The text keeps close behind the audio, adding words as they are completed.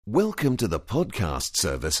Welcome to the podcast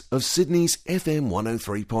service of Sydney's FM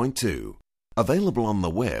 103.2. Available on the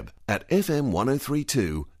web at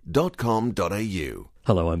fm1032.com.au.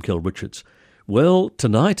 Hello, I'm Kel Richards. Well,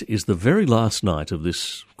 tonight is the very last night of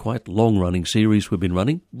this quite long-running series we've been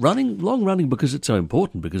running. Long-running because it's so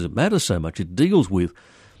important, because it matters so much. It deals with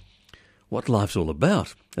what life's all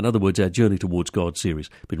about. In other words, our Journey Towards God series.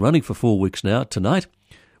 Been running for 4 weeks now. Tonight,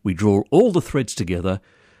 we draw all the threads together,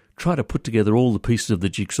 try to put together all the pieces of the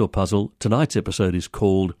jigsaw puzzle. Tonight's episode is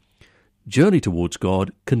called Journey Towards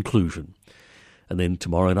God Conclusion. And then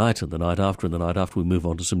tomorrow night and the night after we move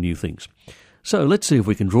on to some new things. So let's see if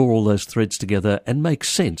we can draw all those threads together and make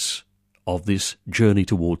sense of this journey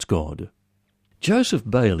towards God. Joseph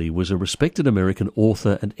Bailey was a respected American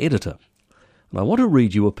author and editor. And I want to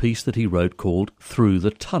read you a piece that he wrote called Through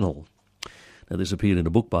the Tunnel. Now, this appeared in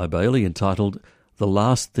a book by Bailey entitled The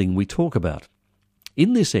Last Thing We Talk About.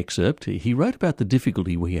 In this excerpt, he wrote about the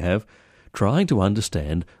difficulty we have trying to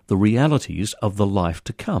understand the realities of the life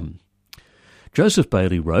to come. Joseph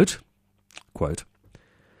Bailey wrote, quote,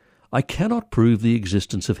 I cannot prove the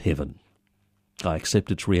existence of heaven. I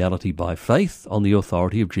accept its reality by faith on the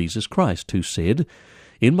authority of Jesus Christ, who said,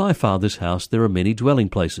 In my Father's house there are many dwelling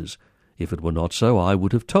places. If it were not so, I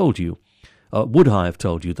would have told you. Would I have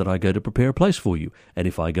told you that I go to prepare a place for you? And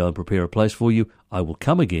if I go and prepare a place for you, I will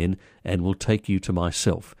come again and will take you to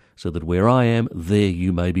myself, so that where I am, there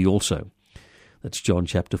you may be also. That's John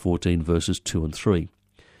chapter 14, verses 2 and 3.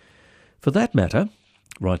 For that matter,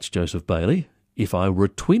 writes Joseph Bailey, if I were a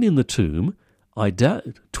twin in the tomb, a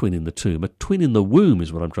twin in the womb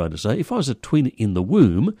is what I'm trying to say. If I was a twin in the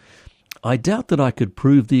womb, I doubt that I could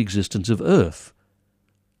prove the existence of Earth,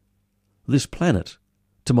 this planet,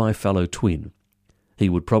 to my fellow twin. He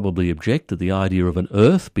would probably object that the idea of an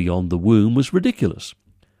Earth beyond the womb was ridiculous,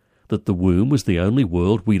 that the womb was the only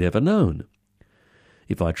world we'd ever known.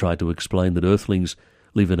 If I tried to explain that Earthlings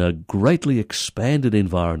live in a greatly expanded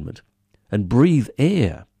environment and breathe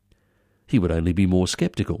air, he would only be more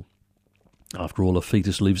sceptical. After all, a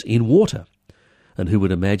fetus lives in water, and who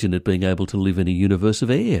would imagine it being able to live in a universe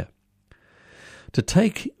of air?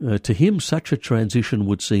 To him, such a transition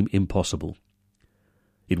would seem impossible.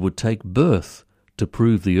 It would take birth to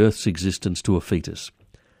prove the Earth's existence to a fetus.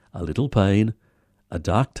 A little pain, a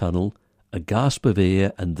dark tunnel, a gasp of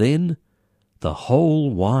air, and then the whole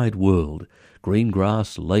wide world. Green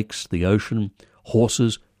grass, lakes, the ocean,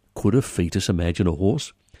 horses. Could a fetus imagine a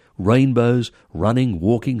horse? Rainbows, running,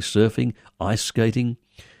 walking, surfing, ice skating,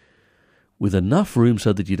 with enough room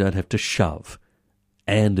so that you don't have to shove,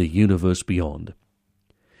 and a universe beyond.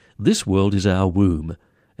 This world is our womb,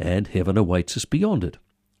 and heaven awaits us beyond it.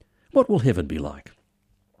 What will heaven be like?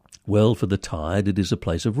 Well, for the tired it is a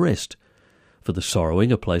place of rest. For the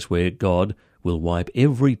sorrowing, a place where God will wipe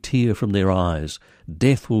every tear from their eyes.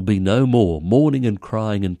 Death will be no more. Mourning and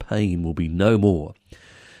crying and pain will be no more.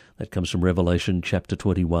 That comes from Revelation chapter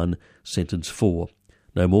 21, sentence 4.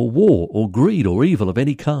 No more war or greed or evil of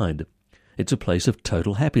any kind. It's a place of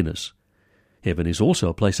total happiness. Heaven is also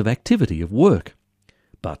a place of activity, of work,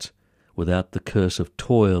 but without the curse of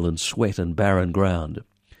toil and sweat and barren ground,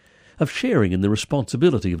 of sharing in the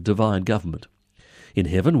responsibility of divine government. In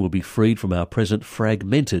heaven we'll be freed from our present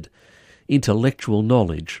fragmented intellectual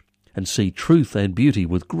knowledge and see truth and beauty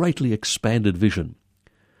with greatly expanded vision.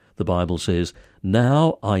 The Bible says,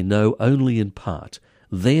 Now I know only in part,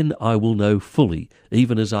 then I will know fully,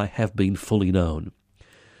 even as I have been fully known.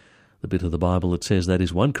 The bit of the Bible that says that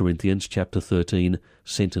is 1 Corinthians chapter 13,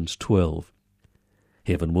 sentence 12.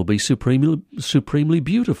 Heaven will be supremely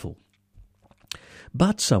beautiful.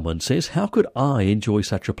 But someone says, how could I enjoy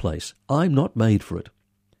such a place? I'm not made for it.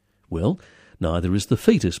 Well, neither is the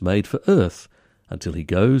fetus made for earth until he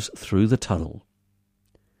goes through the tunnel.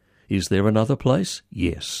 Is there another place?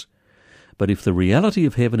 Yes. But if the reality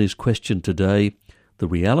of heaven is questioned today, the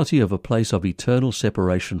reality of a place of eternal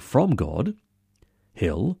separation from God,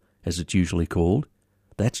 hell, as it's usually called,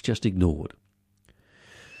 that's just ignored.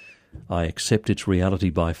 I accept its reality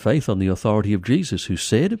by faith on the authority of Jesus, who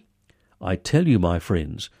said, I tell you, my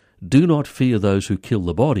friends, do not fear those who kill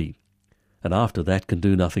the body, and after that can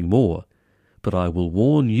do nothing more. But I will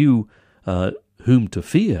warn you whom to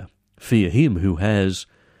fear. Fear him who has,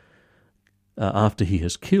 after he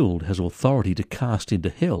has killed, has authority to cast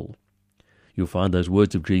into hell. You'll find those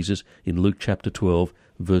words of Jesus in Luke chapter 12,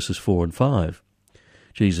 verses 4 and 5.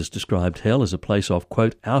 Jesus described hell as a place of,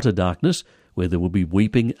 quote, outer darkness, where there will be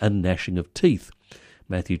weeping and gnashing of teeth.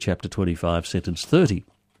 Matthew chapter 25, sentence 30.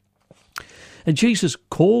 And Jesus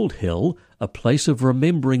called hell a place of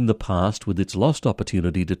remembering the past with its lost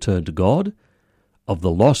opportunity to turn to God, of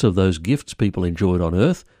the loss of those gifts people enjoyed on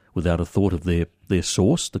earth without a thought of their their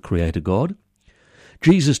source, the Creator God.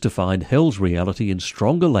 Jesus defined hell's reality in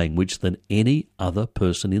stronger language than any other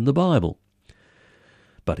person in the Bible.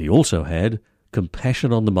 But he also had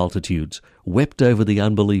compassion on the multitudes, wept over the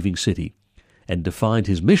unbelieving city, and defined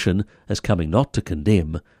his mission as coming not to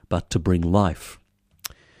condemn, but to bring life.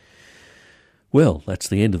 Well, that's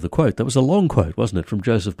the end of the quote. That was a long quote, wasn't it, from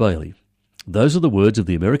Joseph Bailey? Those are the words of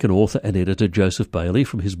the American author and editor Joseph Bailey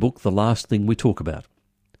from his book, The Last Thing We Talk About.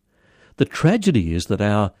 The tragedy is that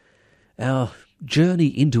our journey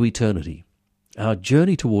into eternity, our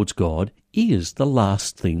journey towards God, is the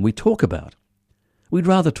last thing we talk about. We'd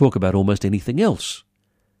rather talk about almost anything else.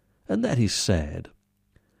 And that is sad.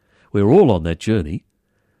 We're all on that journey.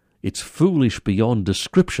 It's foolish beyond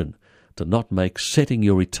description to not make setting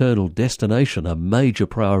your eternal destination a major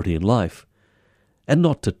priority in life, and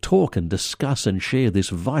not to talk and discuss and share this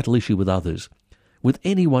vital issue with others, with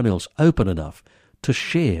anyone else open enough to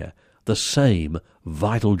share the same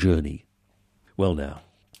vital journey. Well now,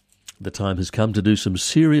 the time has come to do some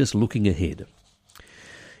serious looking ahead.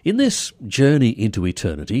 In this journey into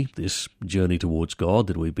eternity, this journey towards God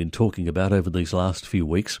that we've been talking about over these last few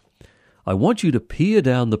weeks, I want you to peer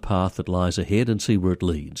down the path that lies ahead and see where it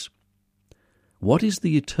leads. What is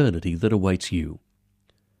the eternity that awaits you?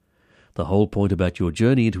 The whole point about your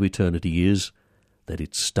journey into eternity is that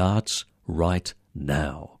it starts right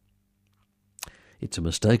now. It's a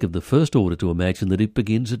mistake of the first order to imagine that it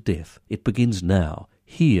begins at death. It begins now,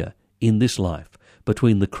 here, in this life,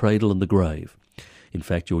 between the cradle and the grave. In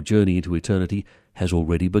fact, your journey into eternity has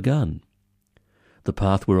already begun. The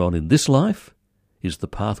path we're on in this life is the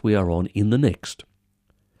path we are on in the next.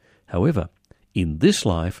 However, in this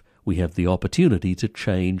life, we have the opportunity to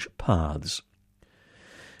change paths.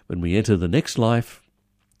 When we enter the next life,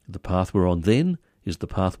 the path we're on then is the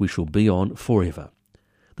path we shall be on forever.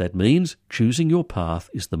 That means choosing your path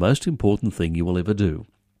is the most important thing you will ever do.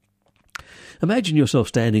 Imagine yourself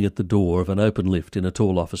standing at the door of an open lift in a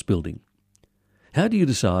tall office building. How do you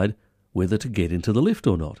decide whether to get into the lift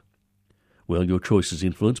or not? Well, your choice is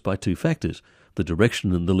influenced by two factors: the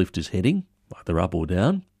direction the lift is heading, either up or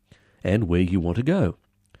down, and where you want to go.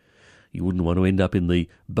 You wouldn't want to end up in the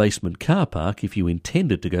basement car park if you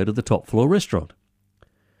intended to go to the top floor restaurant.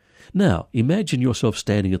 Now, imagine yourself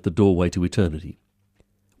standing at the doorway to eternity.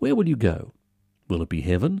 Where will you go? Will it be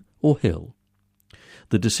heaven or hell?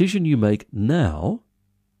 The decision you make now,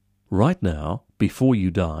 right now, before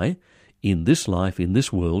you die, in this life, in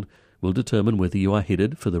this world, will determine whether you are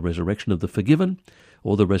headed for the resurrection of the forgiven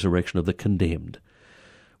or the resurrection of the condemned,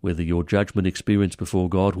 whether your judgment experience before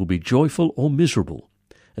God will be joyful or miserable,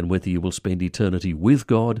 and whether you will spend eternity with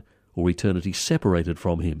God or eternity separated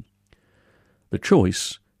from Him. The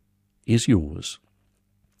choice is yours.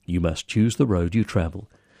 You must choose the road you travel.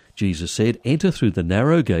 Jesus said, "Enter through the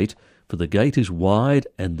narrow gate, for the gate is wide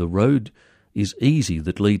and the road is easy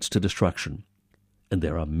that leads to destruction, and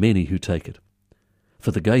there are many who take it.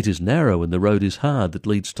 For the gate is narrow and the road is hard that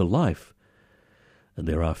leads to life, and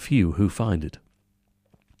there are few who find it."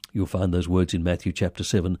 You'll find those words in Matthew chapter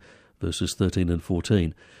 7, verses 13 and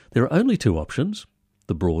 14. There are only two options: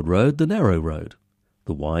 the broad road, the narrow road;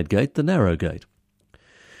 the wide gate, the narrow gate.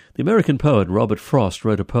 The American poet Robert Frost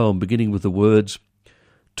wrote a poem beginning with the words,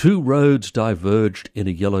 "Two roads diverged in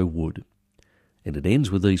a yellow wood," and it ends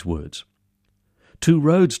with these words, "Two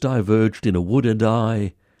roads diverged in a wood and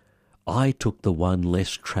I took the one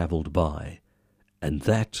less travelled by, and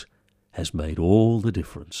that has made all the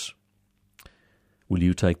difference." Will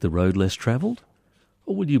you take the road less travelled,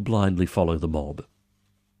 or will you blindly follow the mob?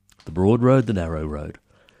 The broad road, the narrow road.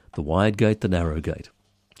 The wide gate, the narrow gate.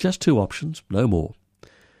 Just two options, no more.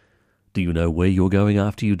 Do you know where you're going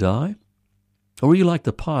after you die? Or are you like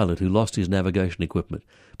the pilot who lost his navigation equipment,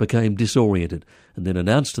 became disoriented, and then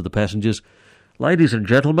announced to the passengers, "Ladies and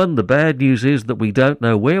gentlemen, the bad news is that we don't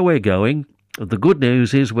know where we're going. The good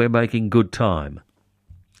news is we're making good time."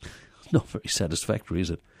 Not very satisfactory, is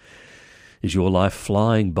it? Is your life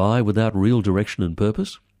flying by without real direction and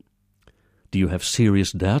purpose? Do you have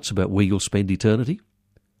serious doubts about where you'll spend eternity?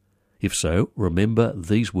 If so, remember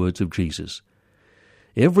these words of Jesus.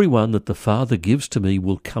 "Everyone that the Father gives to me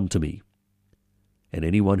will come to me, and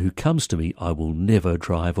anyone who comes to me I will never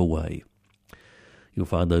drive away." You'll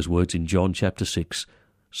find those words in John chapter 6,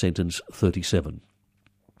 sentence 37.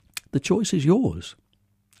 The choice is yours.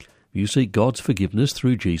 If you seek God's forgiveness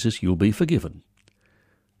through Jesus, you'll be forgiven.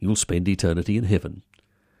 You'll spend eternity in heaven.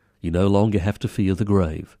 You no longer have to fear the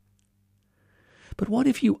grave. But what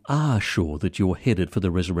if you are sure that you're headed for the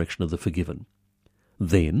resurrection of the forgiven?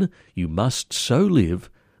 Then you must so live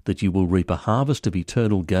that you will reap a harvest of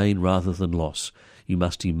eternal gain rather than loss. You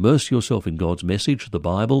must immerse yourself in God's message, the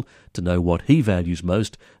Bible, to know what He values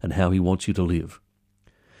most and how He wants you to live.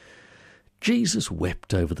 Jesus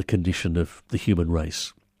wept over the condition of the human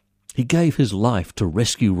race. He gave His life to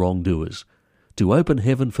rescue wrongdoers, to open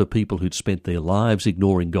heaven for people who'd spent their lives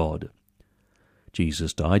ignoring God.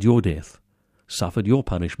 Jesus died your death, suffered your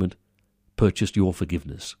punishment, purchased your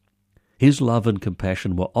forgiveness. His love and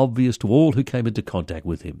compassion were obvious to all who came into contact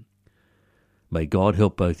with Him. May God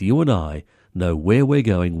help both you and I know where we're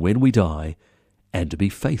going when we die, and to be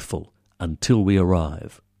faithful until we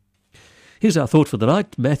arrive. Here's our thought for the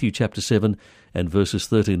night, Matthew chapter 7 and verses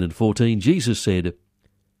 13 and 14. Jesus said,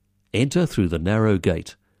 "Enter through the narrow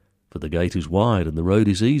gate, for the gate is wide and the road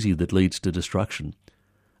is easy that leads to destruction,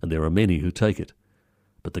 and there are many who take it.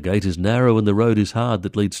 But the gate is narrow and the road is hard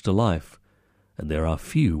that leads to life, and there are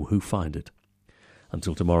few who find it."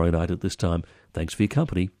 Until tomorrow night at this time, thanks for your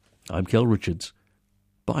company. I'm Kel Richards.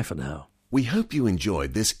 Bye for now. We hope you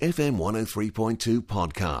enjoyed this FM 103.2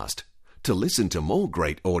 podcast. To listen to more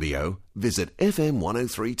great audio, visit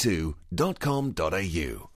fm1032.com.au.